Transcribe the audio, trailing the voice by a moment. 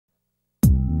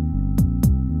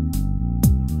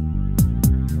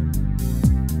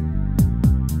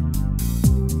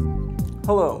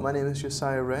Hello, my name is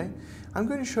Josiah Rea. I'm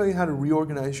going to show you how to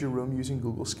reorganize your room using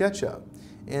Google SketchUp.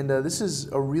 And this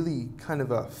is a really kind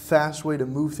of a fast way to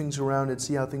move things around and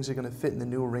see how things are going to fit in the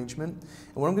new arrangement.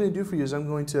 And what I'm going to do for you is I'm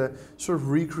going to sort of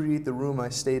recreate the room I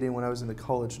stayed in when I was in the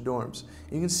college dorms.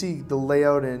 You can see the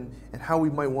layout and how we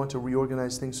might want to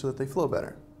reorganize things so that they flow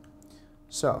better.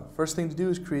 So, first thing to do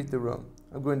is create the room.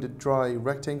 I'm going to draw a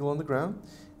rectangle on the ground,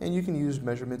 and you can use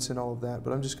measurements and all of that,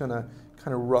 but I'm just going to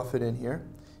kind of rough it in here.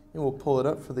 And we'll pull it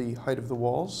up for the height of the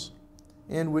walls.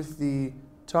 And with the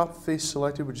top face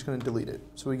selected, we're just going to delete it.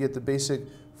 So we get the basic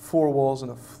 4 walls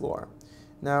and a floor.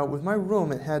 Now with my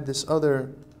room, it had this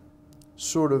other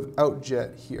sort of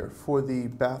outjet here for the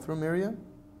bathroom area.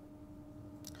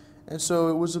 And so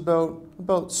it was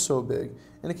about so big.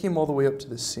 And it came all the way up to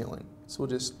the ceiling. So we'll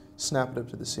just snap it up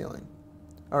to the ceiling.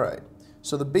 Alright,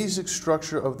 so the basic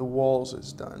structure of the walls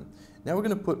is done. Now we're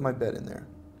going to put my bed in there.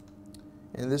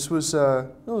 And this was, it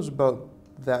was about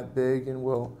that big, and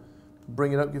we'll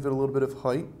bring it up, give it a little bit of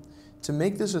height. To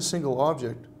make this a single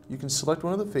object, you can select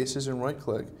one of the faces and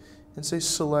right-click and say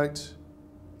Select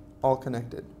All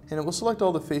Connected. And it will select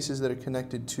all the faces that are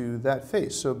connected to that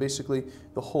face, so basically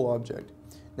the whole object.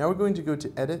 Now we're going to go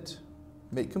to Edit,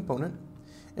 Make Component,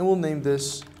 and we'll name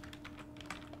this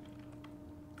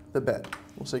the bed.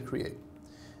 We'll say Create.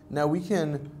 Now we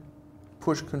can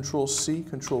push Control-C,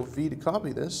 Control-V to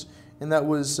copy this, and that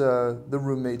was the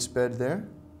roommate's bed there.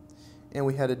 And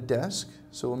we had a desk,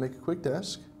 so we'll make a quick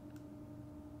desk.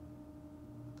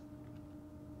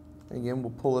 Again, we'll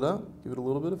pull it up, give it a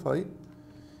little bit of height,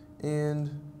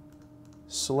 and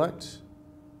select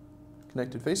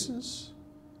Connected Faces,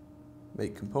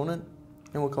 Make Component,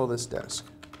 and we'll call this Desk.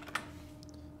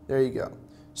 There you go.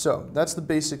 So that's the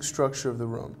basic structure of the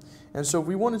room. And so if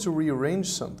we wanted to rearrange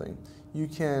something, you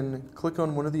can click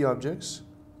on one of the objects,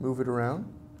 move it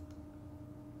around.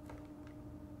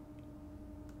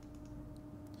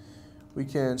 We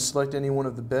can select any one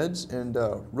of the beds and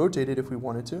rotate it if we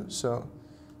wanted to. So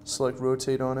select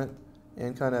Rotate on it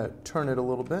and kind of turn it a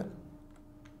little bit.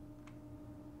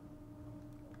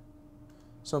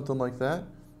 Something like that.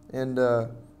 And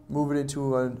move it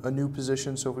into a new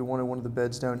position. So if we wanted one of the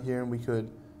beds down here, and we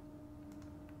could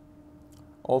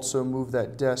also move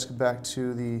that desk back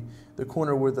to the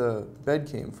corner where the bed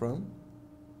came from.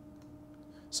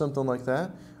 Something like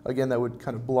that. Again, that would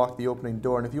kind of block the opening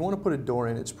door. And if you want to put a door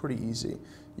in, it's pretty easy.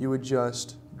 You would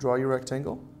just draw your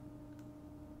rectangle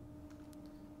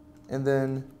and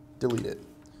then delete it.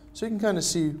 So you can kind of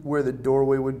see where the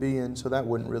doorway would be, and so that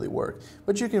wouldn't really work.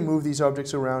 But you can move these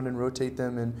objects around and rotate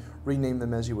them and rename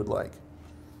them as you would like.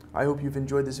 I hope you've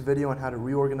enjoyed this video on how to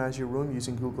reorganize your room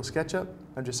using Google SketchUp.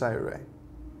 I'm Josiah Rea.